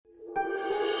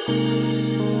Welcome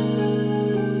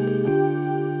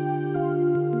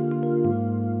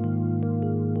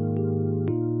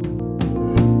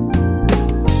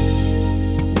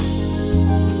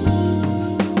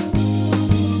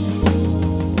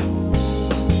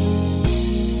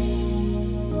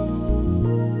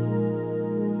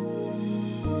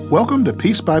to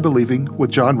Peace by Believing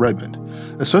with Jon Redmond,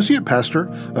 Associate Pastor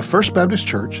of First Baptist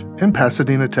Church in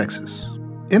Pasadena, Texas.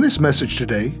 In his message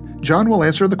today, Jon will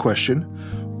answer the question,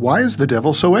 why is the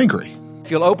devil so angry? If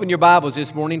you'll open your Bibles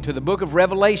this morning to the book of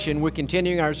Revelation, we're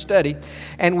continuing our study,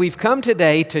 and we've come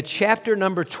today to chapter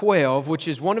number 12, which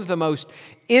is one of the most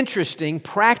interesting,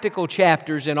 practical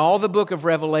chapters in all the book of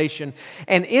Revelation.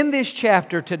 And in this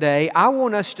chapter today, I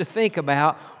want us to think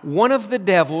about one of the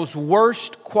devil's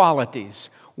worst qualities,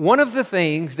 one of the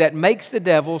things that makes the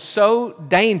devil so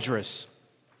dangerous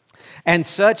and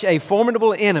such a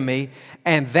formidable enemy,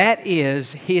 and that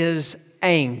is his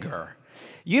anger.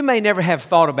 You may never have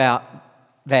thought about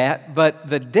that, but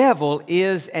the devil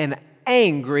is an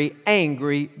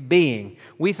angry being.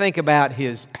 We think about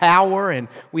his power, and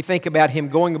we think about him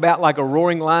going about like a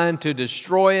roaring lion to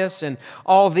destroy us, and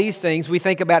all these things. We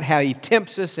think about how he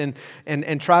tempts us and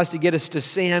tries to get us to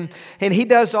sin, and he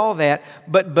does all that.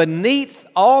 But beneath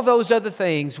all those other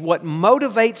things, what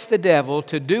motivates the devil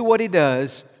to do what he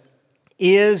does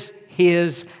is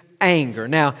his anger.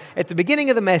 Now, at the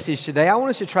beginning of the message today, I want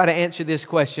us to try to answer this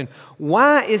question.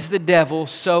 Why is the devil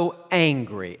so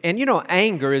angry? And you know,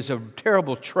 anger is a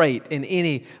terrible trait in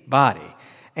anybody.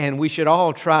 And we should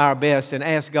all try our best and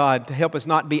ask God to help us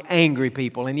not be angry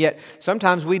people. And yet,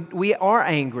 sometimes we are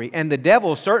angry. And the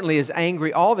devil certainly is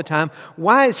angry all the time.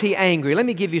 Why is he angry? Let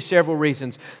me give you several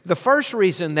reasons. The first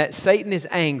reason that Satan is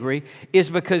angry is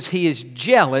because he is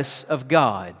jealous of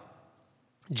God.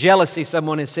 Jealousy,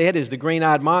 someone has said, is the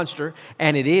green-eyed monster,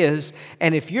 and it is.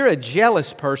 And if you're a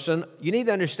jealous person, you need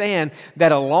to understand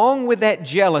that along with that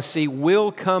jealousy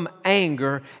will come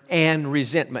anger and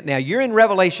resentment. Now, you're in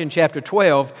Revelation chapter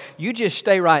 12. You just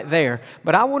stay right there.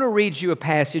 But I want to read you a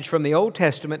passage from the Old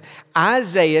Testament,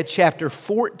 Isaiah chapter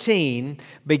 14,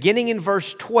 beginning in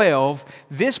verse 12.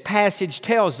 This passage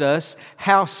tells us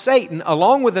how Satan,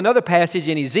 along with another passage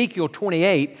in Ezekiel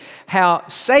 28, how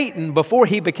Satan, before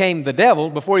he became the devil,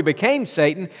 before he became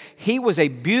Satan, he was a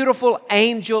beautiful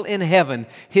angel in heaven.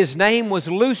 His name was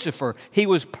Lucifer. He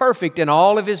was perfect in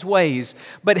all of his ways,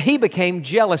 but he became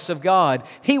jealous of God.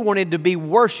 He wanted to be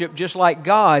worshiped just like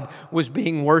God was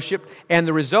being worshiped, and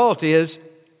the result is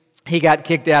he got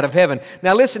kicked out of heaven.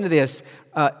 Now listen to this.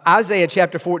 Isaiah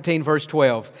chapter 14, verse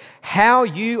 12. How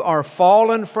you are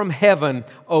fallen from heaven,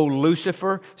 O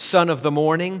Lucifer, son of the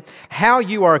morning. How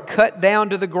you are cut down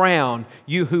to the ground,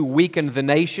 you who weakened the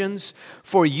nations.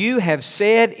 For you have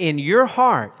said in your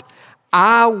heart,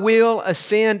 I will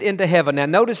ascend into heaven. Now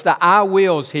notice the I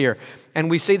wills here. And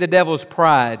we see the devil's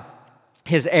pride,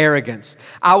 his arrogance.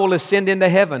 I will ascend into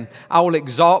heaven. I will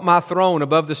exalt my throne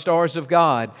above the stars of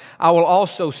God. I will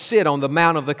also sit on the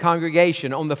mount of the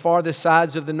congregation on the farthest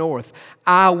sides of the north.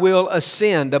 I will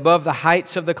ascend above the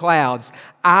heights of the clouds.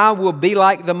 I will be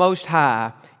like the Most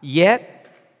High. Yet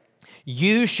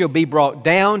you shall be brought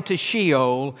down to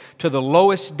Sheol, to the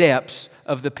lowest depths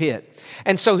of the pit.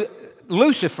 And so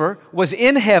Lucifer was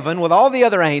in heaven with all the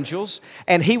other angels,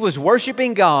 and he was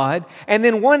worshiping God, and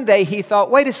then one day he thought,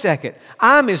 wait a second,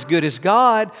 I'm as good as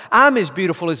God, I'm as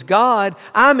beautiful as God,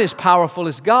 I'm as powerful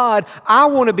as God, I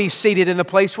want to be seated in the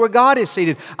place where God is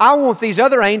seated. I want these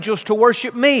other angels to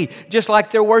worship me, just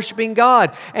like they're worshiping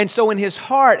God. And so in his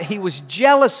heart, he was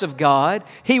jealous of God,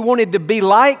 he wanted to be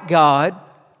like God.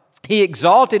 He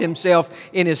exalted himself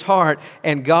in his heart,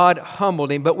 and God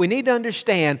humbled him. But we need to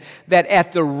understand that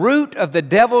at the root of the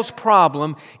devil's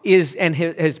problem is, and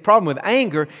his problem with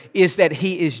anger, is that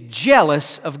he is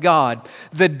jealous of God.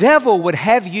 The devil would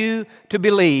have you to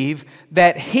believe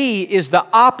that he is the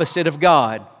opposite of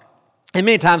God. And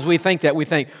many times we think that. We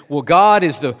think, well, God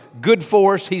is the good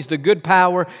force, He's the good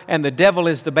power, and the devil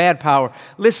is the bad power.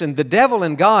 Listen, the devil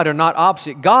and God are not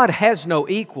opposite. God has no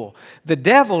equal. The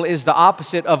devil is the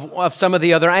opposite of some of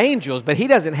the other angels, but he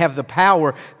doesn't have the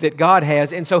power that God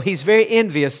has, and so he's very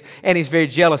envious and he's very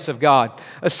jealous of God.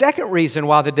 A second reason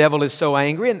why the devil is so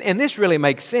angry, and this really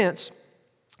makes sense,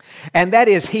 and that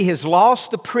is he has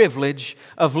lost the privilege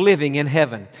of living in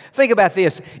heaven. Think about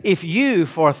this. If you,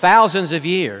 for thousands of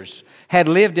years, had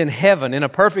lived in heaven in a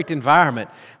perfect environment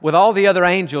with all the other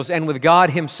angels and with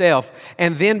God Himself,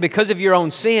 and then because of your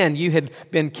own sin, you had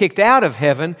been kicked out of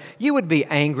heaven, you would be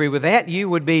angry with that. You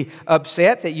would be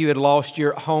upset that you had lost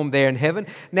your home there in heaven.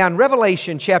 Now, in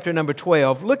Revelation chapter number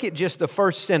 12, look at just the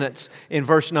first sentence in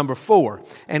verse number 4,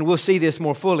 and we'll see this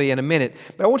more fully in a minute.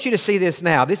 But I want you to see this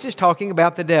now. This is talking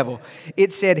about the devil.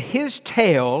 It said, his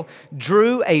tail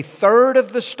drew a third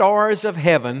of the stars of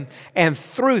heaven and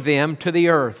threw them to the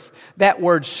earth. That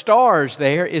word stars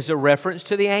there is a reference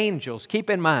to the angels. Keep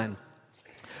in mind,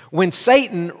 when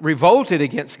Satan revolted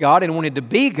against God and wanted to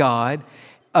be God,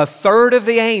 a third of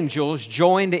the angels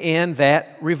joined in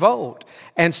that revolt.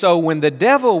 And so when the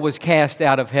devil was cast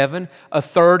out of heaven, a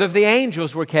third of the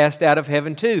angels were cast out of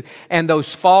heaven too. And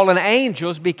those fallen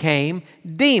angels became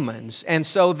demons. And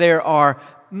so there are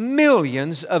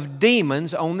millions of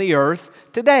demons on the earth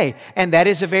today. And that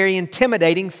is a very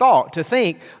intimidating thought to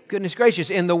think, goodness gracious,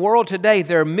 in the world today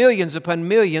there are millions upon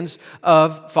millions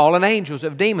of fallen angels,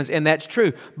 of demons, and that's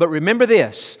true. But remember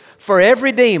this, for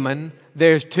every demon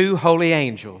there's two holy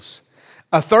angels.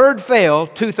 A third fell,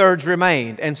 2/3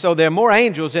 remained. And so there are more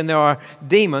angels than there are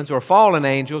demons or fallen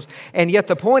angels. And yet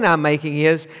the point I'm making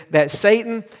is that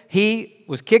Satan, he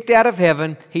was kicked out of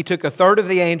heaven. He took a third of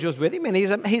the angels with him, and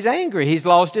he's angry. He's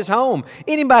lost his home.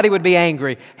 Anybody would be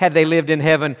angry had they lived in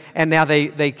heaven, and now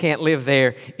they can't live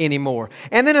there anymore.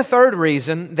 And then a third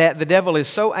reason that the devil is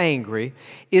so angry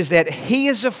is that he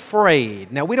is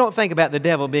afraid. Now, we don't think about the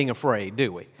devil being afraid,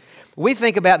 do we? We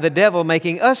think about the devil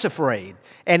making us afraid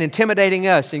and intimidating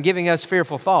us and giving us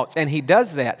fearful thoughts, and he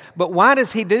does that. But why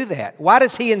does he do that? Why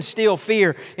does he instill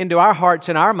fear into our hearts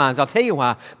and our minds? I'll tell you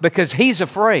why. Because he's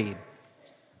afraid.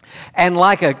 And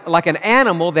like an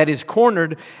animal that is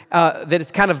cornered, that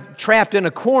is kind of trapped in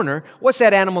a corner, what's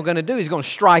that animal going to do? He's going to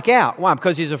strike out. Why?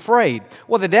 Because he's afraid.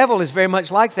 Well, the devil is very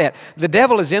much like that. The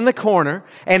devil is in the corner,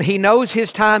 and he knows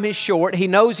his time is short. He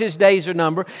knows his days are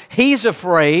numbered. He's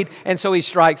afraid, and so he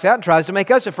strikes out and tries to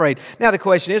make us afraid. Now, the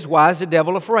question is, why is the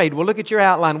devil afraid? Well, look at your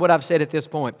outline, what I've said at this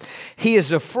point. He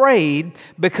is afraid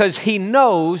because he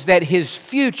knows that his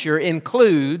future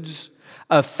includes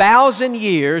 1,000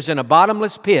 years in a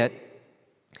bottomless pit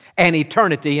and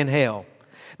eternity in hell.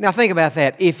 Now think about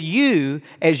that. If you,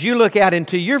 as you look out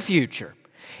into your future,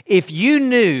 if you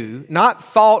knew, not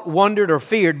thought, wondered, or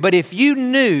feared, but if you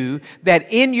knew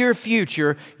that in your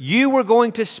future you were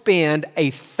going to spend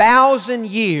 1,000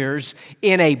 years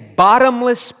in a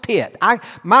bottomless pit,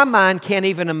 my mind can't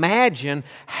even imagine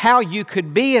how you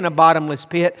could be in a bottomless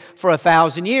pit for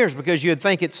 1,000 years, because you'd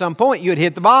think at some point you'd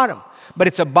hit the bottom. But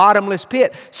it's a bottomless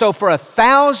pit. So for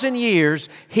 1,000 years,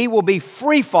 he will be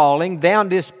free-falling down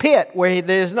this pit where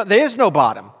there is no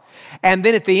bottom. And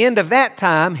then at the end of that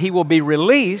time, he will be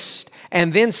released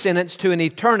and then sentenced to an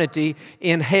eternity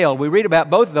in hell. We read about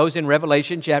both of those in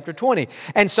Revelation chapter 20.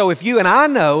 And so if you and I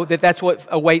know that that's what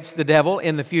awaits the devil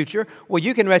in the future, well,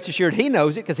 you can rest assured he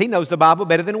knows it, because he knows the Bible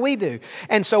better than we do.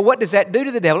 And so what does that do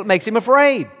to the devil? It makes him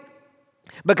afraid.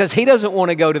 Because he doesn't want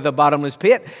to go to the bottomless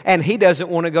pit, and he doesn't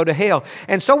want to go to hell.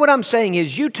 And so what I'm saying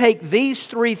is, you take these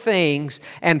three things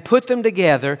and put them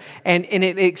together, and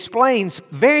it explains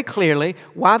very clearly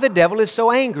why the devil is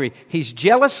so angry. He's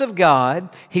jealous of God,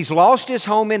 he's lost his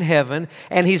home in heaven,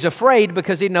 and he's afraid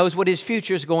because he knows what his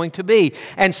future is going to be.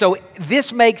 And so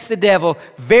this makes the devil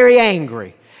very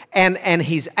angry. And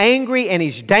he's angry, and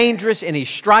he's dangerous, and he's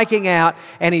striking out,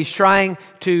 and he's trying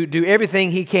to do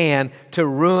everything he can to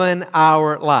ruin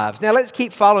our lives. Now, let's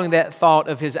keep following that thought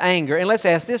of his anger, and let's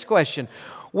ask this question.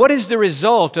 What is the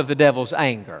result of the devil's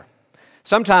anger?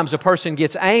 Sometimes a person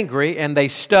gets angry, and they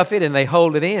stuff it, and they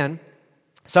hold it in.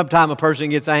 Sometimes a person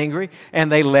gets angry and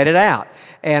they let it out.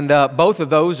 And both of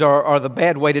those are the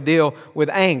bad way to deal with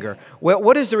anger. Well,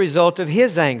 what is the result of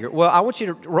his anger? Well, I want you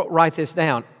to write this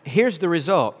down. Here's the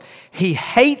result. He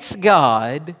hates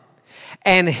God,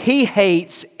 and he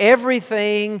hates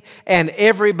everything and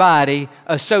everybody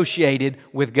associated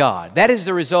with God. That is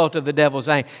the result of the devil's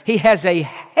anger. He has a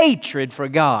hatred for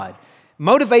God.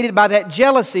 Motivated by that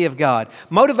jealousy of God,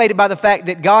 motivated by the fact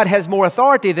that God has more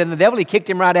authority than the devil. He kicked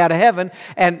him right out of heaven,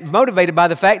 and motivated by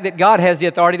the fact that God has the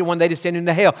authority to one day to send him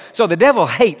to hell. So the devil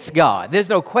hates God. There's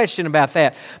no question about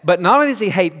that. But not only does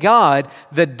he hate God,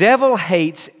 the devil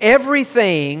hates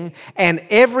everything and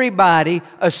everybody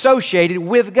associated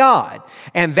with God.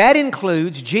 And that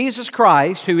includes Jesus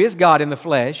Christ, who is God in the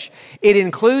flesh. It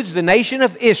includes the nation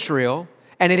of Israel.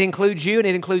 And it includes you and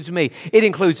it includes me. It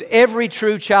includes every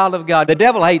true child of God. The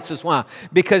devil hates us. Why?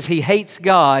 Because he hates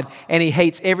God and he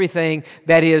hates everything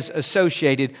that is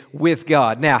associated with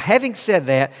God. Now, having said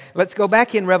that, let's go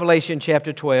back in Revelation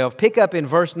chapter 12, pick up in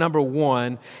verse number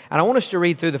 1, and I want us to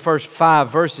read through the first 5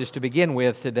 verses to begin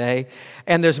with today.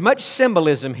 And there's much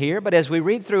symbolism here, but as we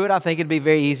read through it, I think it'd be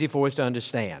very easy for us to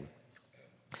understand.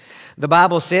 The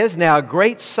Bible says, "Now a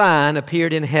great sign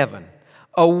appeared in heaven.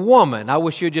 A woman," I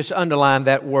wish you'd just underline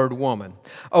that word woman,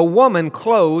 "a woman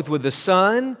clothed with the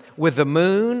sun, with the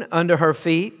moon under her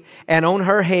feet, and on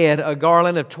her head a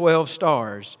garland of 12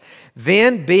 stars.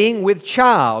 Then being with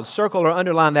child," circle or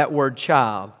underline that word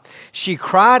child, "she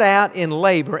cried out in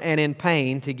labor and in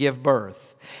pain to give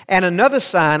birth. And another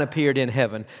sign appeared in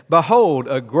heaven. Behold,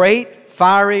 a great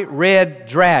fiery red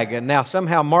dragon," now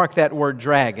somehow mark that word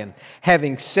dragon,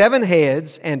 "having 7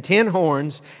 heads and 10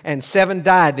 horns and 7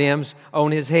 diadems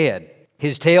on his head.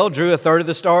 His tail drew a third of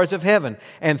the stars of heaven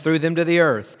and threw them to the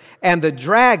earth. And the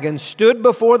dragon stood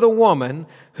before the woman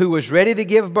who was ready to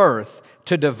give birth,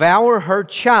 to devour her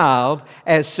child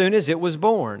as soon as it was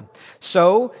born.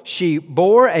 So she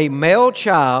bore a male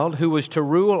child who was to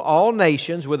rule all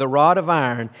nations with a rod of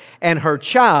iron, and her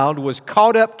child was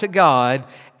caught up to God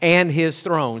and His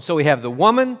throne." So we have the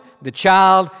woman, the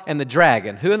child, and the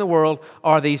dragon. Who in the world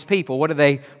are these people? What do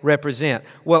they represent?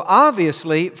 Well,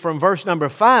 obviously, from verse number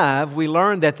 5, we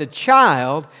learn that the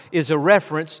child is a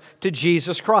reference to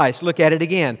Jesus Christ. Look at it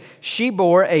again. She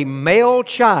bore a male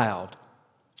child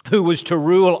who was to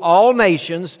rule all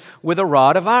nations with a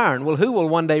rod of iron. Well, who will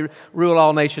one day rule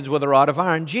all nations with a rod of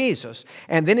iron? Jesus.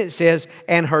 And then it says,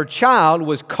 "And her child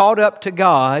was caught up to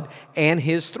God and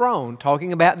His throne,"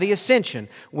 talking about the ascension,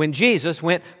 when Jesus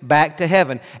went back to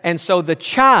heaven. And so the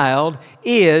child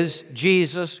is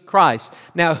Jesus Christ.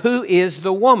 Now, who is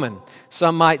the woman?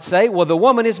 Some might say, well, the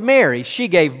woman is Mary. She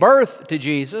gave birth to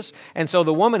Jesus, and so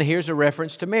the woman here is a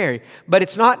reference to Mary. But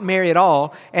it's not Mary at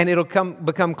all, and it'll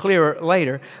become clearer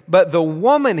later. But the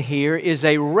woman here is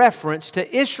a reference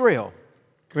to Israel.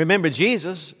 Remember,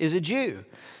 Jesus is a Jew,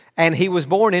 and He was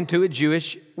born into a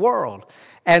Jewish world.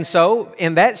 And so,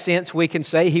 in that sense, we can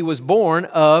say He was born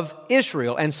of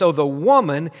Israel. And so the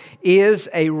woman is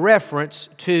a reference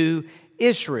to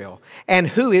Israel. And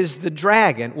who is the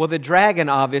dragon? Well, the dragon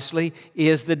obviously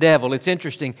is the devil. It's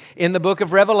interesting. In the book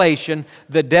of Revelation,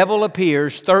 the devil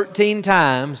appears 13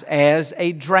 times as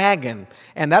a dragon.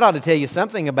 And that ought to tell you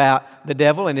something about the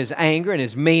devil and his anger and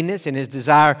his meanness and his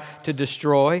desire to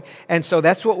destroy. And so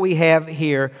that's what we have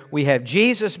here. We have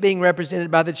Jesus being represented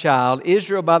by the child,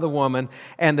 Israel by the woman,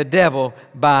 and the devil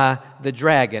by the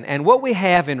dragon. And what we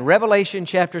have in Revelation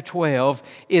chapter 12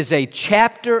 is a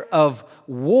chapter of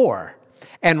war.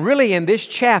 And really in this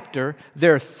chapter,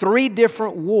 there are 3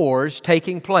 different wars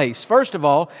taking place. First of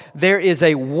all, there is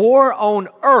a war on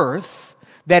earth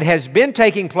that has been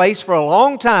taking place for a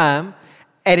long time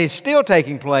and is still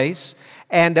taking place,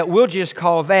 and we'll just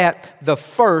call that the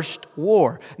first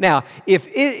war. Now,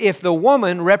 if the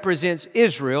woman represents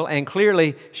Israel, and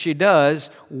clearly she does,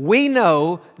 we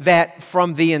know that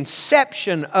from the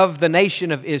inception of the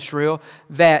nation of Israel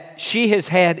that she has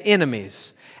had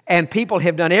enemies. And people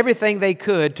have done everything they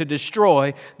could to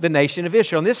destroy the nation of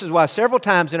Israel. And this is why several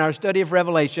times in our study of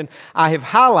Revelation, I have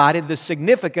highlighted the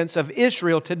significance of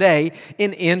Israel today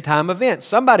in end-time events.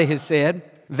 Somebody has said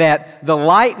that the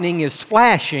lightning is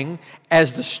flashing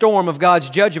as the storm of God's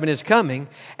judgment is coming,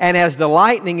 and as the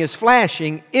lightning is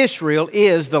flashing, Israel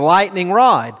is the lightning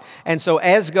rod. And so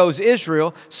as goes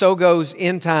Israel, so goes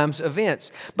end times events.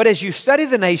 But as you study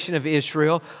the nation of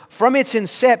Israel, from its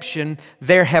inception,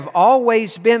 there have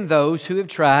always been those who have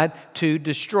tried to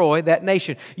destroy that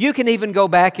nation. You can even go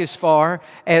back as far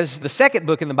as the second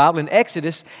book in the Bible, in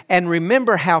Exodus, and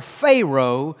remember how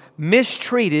Pharaoh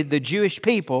mistreated the Jewish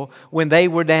people when they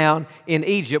were down in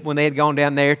Egypt, when they had gone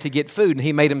down there to get food. And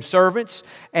he made them servants,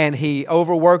 and he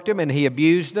overworked them, and he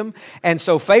abused them. And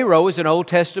so Pharaoh is an Old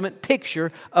Testament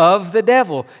picture of the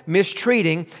devil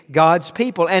mistreating God's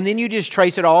people. And then you just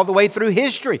trace it all the way through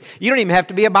history. You don't even have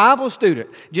to be a Bible student.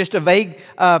 Just a vague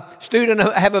student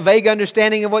have a vague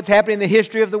understanding of what's happening in the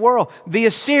history of the world. The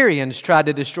Assyrians tried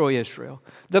to destroy Israel.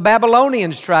 The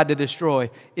Babylonians tried to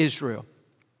destroy Israel.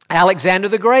 Alexander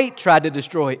the Great tried to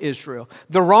destroy Israel.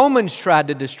 The Romans tried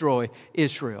to destroy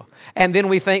Israel. And then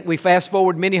we fast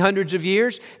forward many hundreds of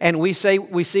years, and we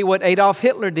see what Adolf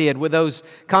Hitler did with those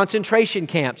concentration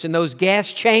camps and those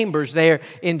gas chambers there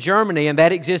in Germany. And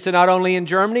that existed not only in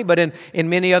Germany, but in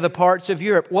many other parts of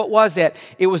Europe. What was that?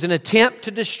 It was an attempt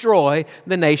to destroy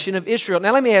the nation of Israel.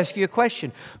 Now let me ask you a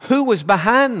question. Who was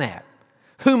behind that?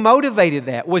 Who motivated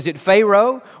that? Was it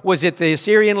Pharaoh? Was it the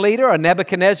Assyrian leader or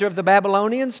Nebuchadnezzar of the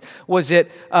Babylonians? Was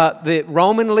it the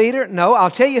Roman leader? No,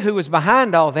 I'll tell you who was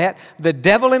behind all that. The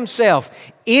devil himself.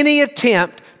 Any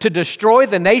attempt to destroy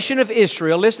the nation of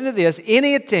Israel, listen to this,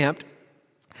 any attempt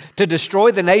to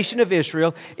destroy the nation of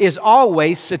Israel is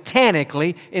always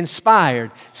satanically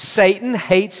inspired. Satan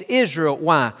hates Israel.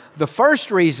 Why? The first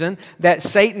reason that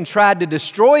Satan tried to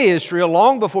destroy Israel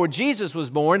long before Jesus was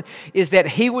born is that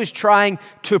he was trying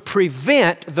to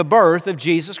prevent the birth of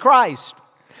Jesus Christ.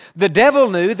 The devil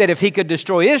knew that if he could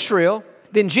destroy Israel,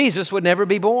 then Jesus would never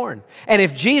be born. And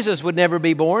if Jesus would never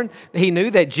be born, he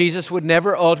knew that Jesus would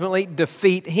never ultimately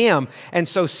defeat him. And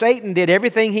so Satan did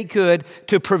everything he could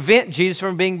to prevent Jesus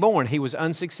from being born. He was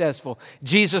unsuccessful.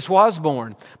 Jesus was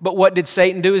born. But what did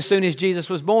Satan do as soon as Jesus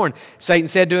was born? Satan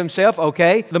said to himself,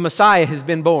 okay, the Messiah has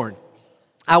been born.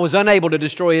 I was unable to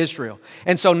destroy Israel.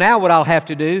 And so now what I'll have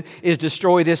to do is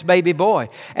destroy this baby boy.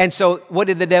 And so what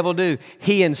did the devil do?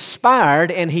 He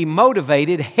inspired and he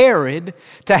motivated Herod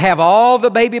to have all the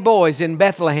baby boys in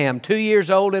Bethlehem, 2 years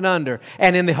old and under,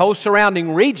 and in the whole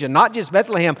surrounding region, not just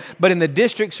Bethlehem, but in the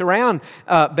districts around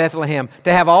Bethlehem,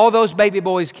 to have all those baby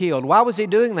boys killed. Why was he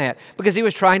doing that? Because he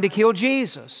was trying to kill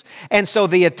Jesus. And so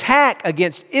the attack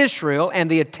against Israel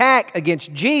and the attack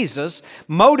against Jesus,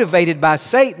 motivated by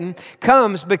Satan,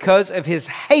 comes because of his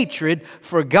hatred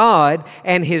for God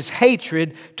and his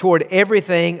hatred toward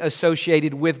everything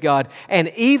associated with God.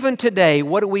 And even today,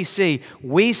 what do we see?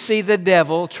 We see the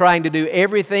devil trying to do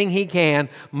everything he can,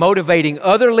 motivating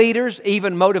other leaders,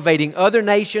 even motivating other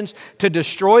nations to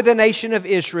destroy the nation of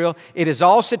Israel. It is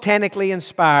all satanically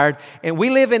inspired. And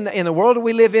we live in the world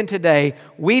we live in today,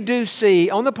 we do see,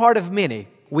 on the part of many,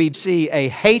 we see a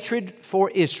hatred for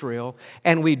Israel,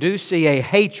 and we do see a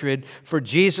hatred for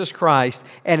Jesus Christ,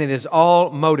 and it is all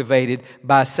motivated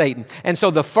by Satan. And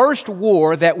so the first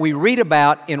war that we read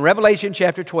about in Revelation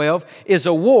chapter 12 is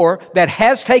a war that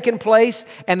has taken place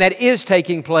and that is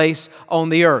taking place on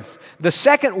the earth. The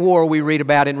second war we read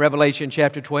about in Revelation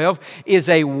chapter 12 is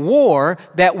a war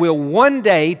that will one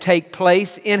day take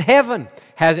place in heaven.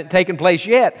 Hasn't taken place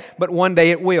yet, but one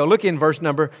day it will. Look in verse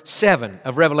number 7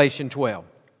 of Revelation 12.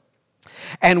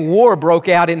 And war broke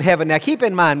out in heaven. Now keep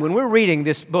in mind, when we're reading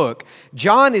this book,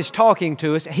 John is talking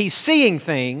to us. He's seeing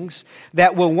things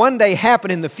that will one day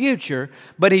happen in the future,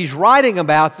 but he's writing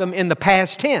about them in the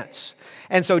past tense.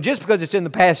 And so just because it's in the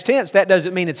past tense, that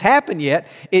doesn't mean it's happened yet.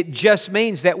 It just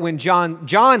means that when John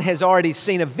has already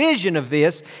seen a vision of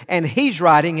this, and he's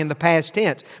writing in the past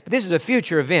tense. But this is a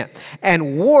future event.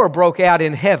 And war broke out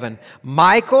in heaven.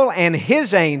 Michael and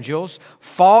his angels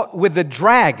fought with the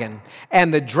dragon,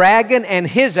 and the dragon and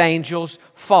his angels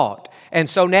fought. And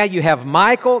so now you have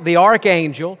Michael, the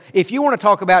archangel. If you want to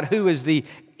talk about who is the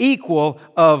equal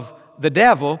of the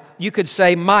devil, you could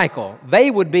say Michael.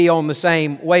 They would be on the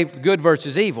same wave, good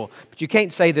versus evil. But you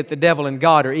can't say that the devil and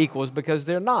God are equals because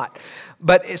they're not.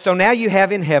 But so now you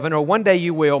have in heaven, or one day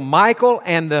you will, Michael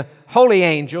and the holy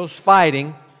angels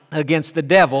fighting against the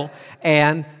devil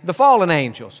and the fallen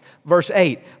angels. Verse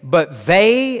 8, but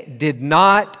they did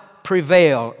not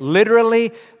prevail.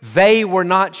 Literally, they were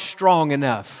not strong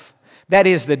enough. That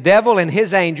is, the devil and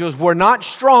his angels were not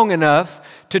strong enough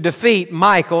to defeat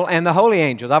Michael and the holy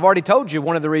angels. I've already told you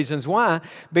one of the reasons why,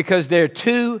 because there are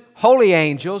 2 holy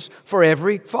angels for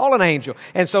every fallen angel.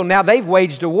 And so now they've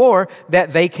waged a war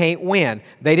that they can't win.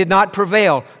 They did not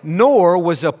prevail, nor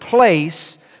was a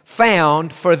place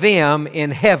found for them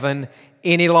in heaven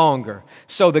any longer.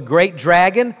 So the great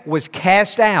dragon was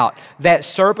cast out, that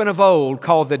serpent of old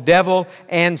called the devil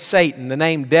and Satan. The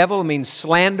name devil means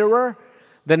slanderer.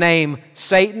 The name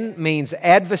Satan means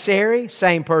adversary,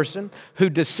 same person, who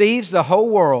deceives the whole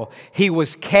world. He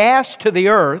was cast to the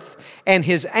earth, and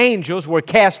his angels were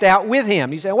cast out with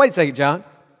him. You say, wait a second, John.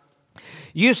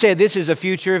 You said this is a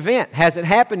future event. Hasn't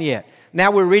happened yet. Now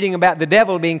we're reading about the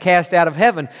devil being cast out of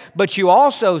heaven. But you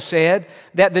also said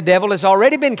that the devil has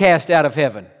already been cast out of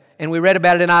heaven. And we read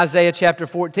about it in Isaiah chapter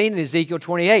 14 and Ezekiel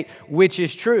 28, which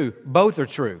is true. Both are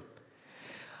true.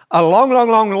 A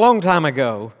long time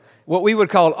ago, what we would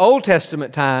call Old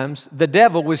Testament times, the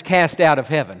devil was cast out of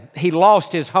heaven. He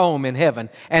lost his home in heaven,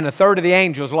 and a third of the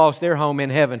angels lost their home in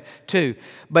heaven too.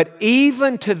 But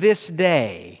even to this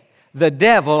day, the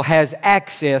devil has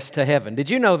access to heaven. Did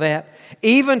you know that?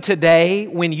 Even today,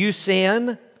 when you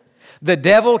sin, the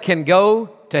devil can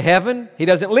go to heaven. He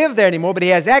doesn't live there anymore, but he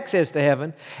has access to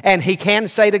heaven. And he can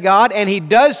say to God, and he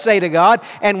does say to God,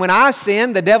 and when I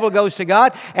sin, the devil goes to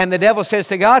God, and the devil says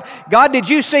to God, God, did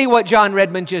you see what Jon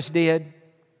Redmond just did?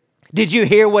 Did you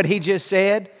hear what he just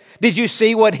said? Did you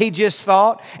see what he just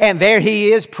thought? And there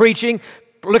he is preaching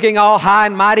looking all high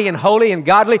and mighty and holy and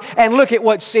godly, and look at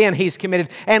what sin he's committed,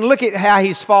 and look at how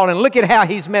he's fallen, look at how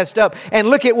he's messed up, and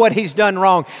look at what he's done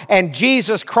wrong. And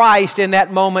Jesus Christ in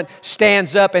that moment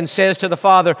stands up and says to the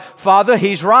Father, Father,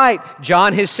 he's right.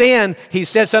 John has sinned. He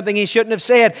said something he shouldn't have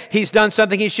said. He's done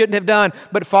something he shouldn't have done.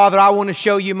 But Father, I want to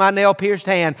show you my nail-pierced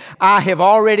hand. I have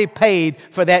already paid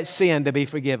for that sin to be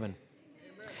forgiven.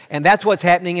 And that's what's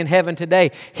happening in heaven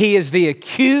today. He is the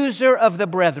accuser of the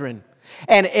brethren.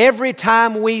 And every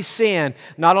time we sin,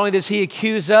 not only does He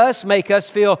accuse us, make us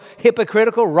feel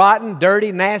hypocritical, rotten,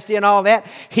 dirty, nasty, and all that,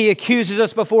 He accuses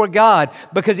us before God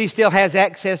because He still has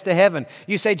access to heaven.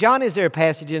 You say, John, is there a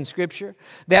passage in Scripture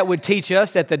that would teach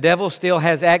us that the devil still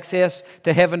has access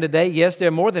to heaven today? Yes, there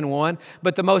are more than one,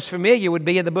 but the most familiar would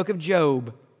be in the book of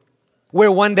Job,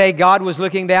 where one day God was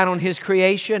looking down on His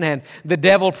creation and the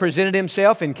devil presented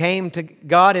himself and came to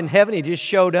God in heaven. He just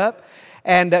showed up.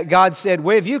 And God said,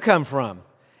 where have you come from?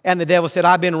 And the devil said,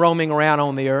 I've been roaming around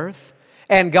on the earth.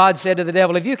 And God said to the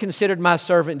devil, have you considered my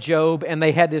servant Job? And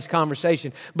they had this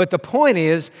conversation. But the point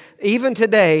is, even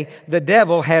today, the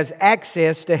devil has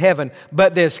access to heaven.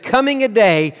 But there's coming a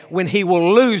day when he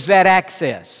will lose that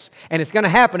access. And it's going to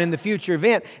happen in the future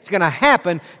event. It's going to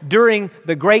happen during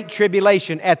the Great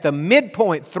Tribulation. At the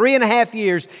midpoint, 3.5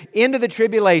 years into the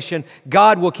tribulation,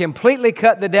 God will completely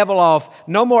cut the devil off.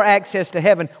 No more access to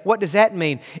heaven. What does that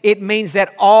mean? It means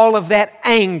that all of that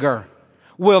anger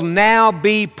will now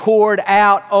be poured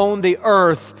out on the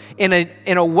earth in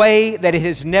a way that it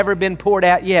has never been poured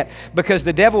out yet. Because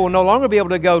the devil will no longer be able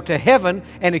to go to heaven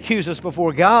and accuse us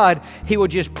before God. He will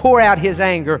just pour out his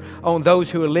anger on those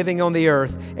who are living on the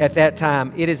earth at that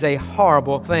time. It is a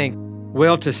horrible thing.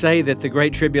 Well, to say that the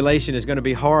Great Tribulation is going to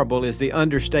be horrible is the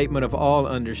understatement of all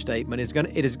understatement.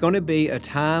 It is going to be a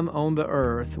time on the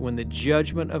earth when the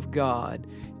judgment of God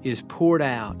is poured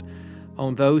out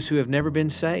on those who have never been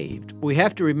saved. We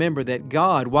have to remember that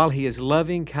God, while He is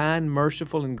loving, kind,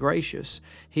 merciful, and gracious,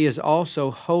 He is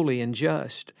also holy and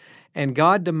just. And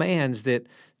God demands that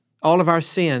all of our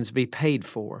sins be paid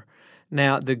for.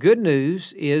 Now, the good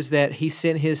news is that He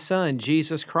sent His Son,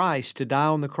 Jesus Christ, to die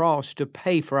on the cross to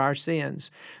pay for our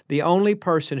sins. The only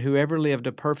person who ever lived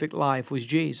a perfect life was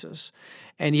Jesus.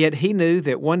 And yet He knew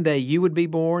that one day you would be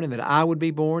born and that I would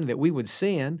be born, that we would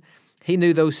sin. He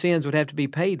knew those sins would have to be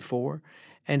paid for.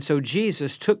 And so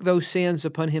Jesus took those sins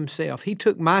upon Himself. He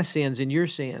took my sins and your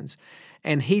sins,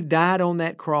 and He died on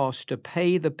that cross to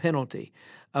pay the penalty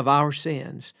of our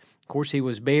sins. Of course, He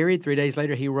was buried. 3 days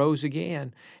later, He rose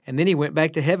again. And then He went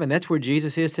back to heaven. That's where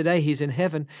Jesus is today. He's in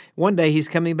heaven. One day, He's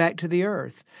coming back to the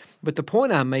earth. But the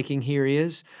point I'm making here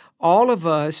is all of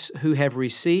us who have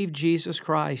received Jesus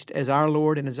Christ as our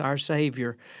Lord and as our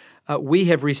Savior, we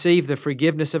have received the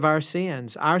forgiveness of our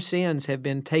sins. Our sins have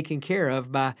been taken care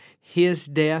of by His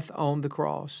death on the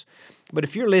cross. But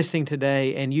if you're listening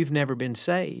today and you've never been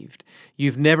saved,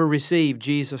 you've never received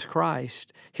Jesus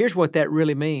Christ, here's what that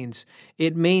really means.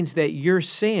 It means that your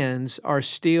sins are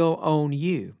still on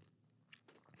you.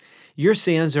 Your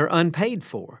sins are unpaid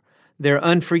for. They're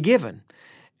unforgiven.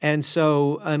 And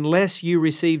so unless you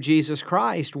receive Jesus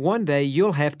Christ, one day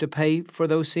you'll have to pay for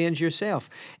those sins yourself.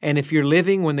 And if you're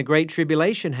living when the Great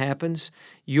Tribulation happens,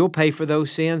 you'll pay for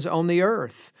those sins on the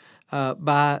earth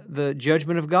by the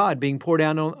judgment of God being poured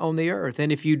out on the earth. And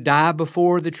if you die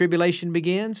before the tribulation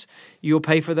begins, you'll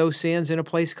pay for those sins in a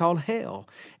place called hell.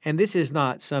 And this is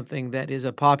not something that is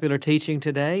a popular teaching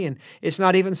today, and it's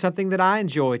not even something that I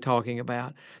enjoy talking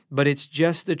about, but it's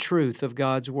just the truth of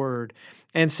God's Word.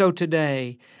 And so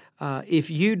today, if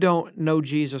you don't know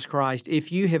Jesus Christ,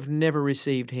 if you have never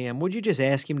received Him, would you just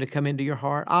ask Him to come into your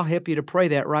heart? I'll help you to pray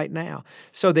that right now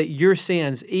so that your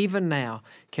sins, even now,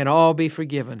 can all be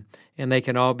forgiven and they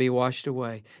can all be washed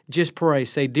away. Just pray.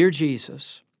 Say, Dear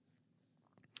Jesus,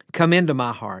 come into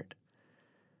my heart.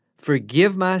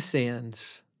 Forgive my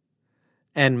sins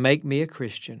and make me a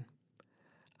Christian.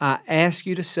 I ask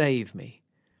you to save me,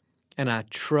 and I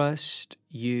trust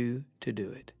you to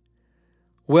do it.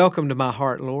 Welcome to my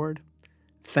heart, Lord.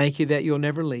 Thank you that you'll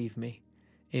never leave me.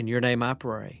 In your name I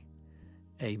pray.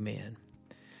 Amen.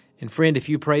 And friend, if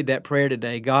you prayed that prayer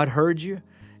today, God heard you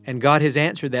and God has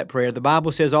answered that prayer. The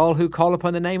Bible says all who call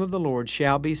upon the name of the Lord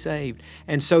shall be saved.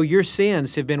 And so your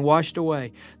sins have been washed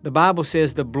away. The Bible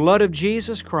says the blood of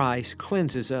Jesus Christ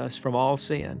cleanses us from all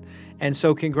sin. And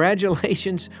so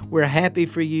congratulations. We're happy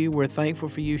for you. We're thankful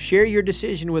for you. Share your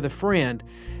decision with a friend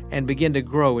and begin to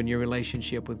grow in your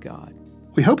relationship with God.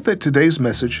 We hope that today's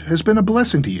message has been a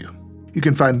blessing to you. You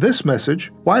can find this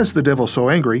message, Why is the Devil So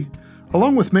Angry?,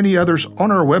 along with many others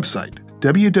on our website,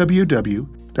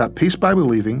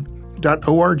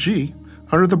 www.peacebybelieving.org,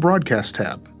 under the Broadcast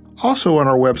tab. Also on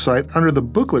our website, under the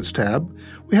Booklets tab,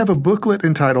 we have a booklet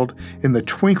entitled In the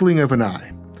Twinkling of an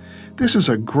Eye. This is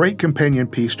a great companion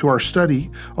piece to our study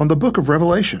on the book of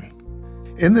Revelation.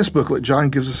 In this booklet, John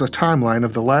gives us a timeline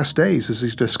of the last days as he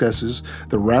discusses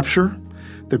the rapture,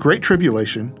 the Great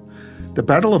Tribulation, the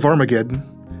Battle of Armageddon,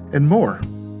 and more.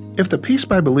 If the Peace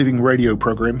by Believing radio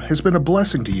program has been a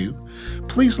blessing to you,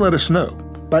 please let us know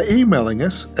by emailing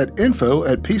us at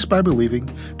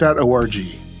info@peacebybelieving.org.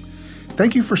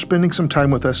 Thank you for spending some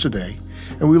time with us today,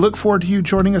 and we look forward to you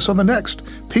joining us on the next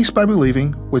Peace by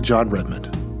Believing with Jon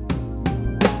Redmond.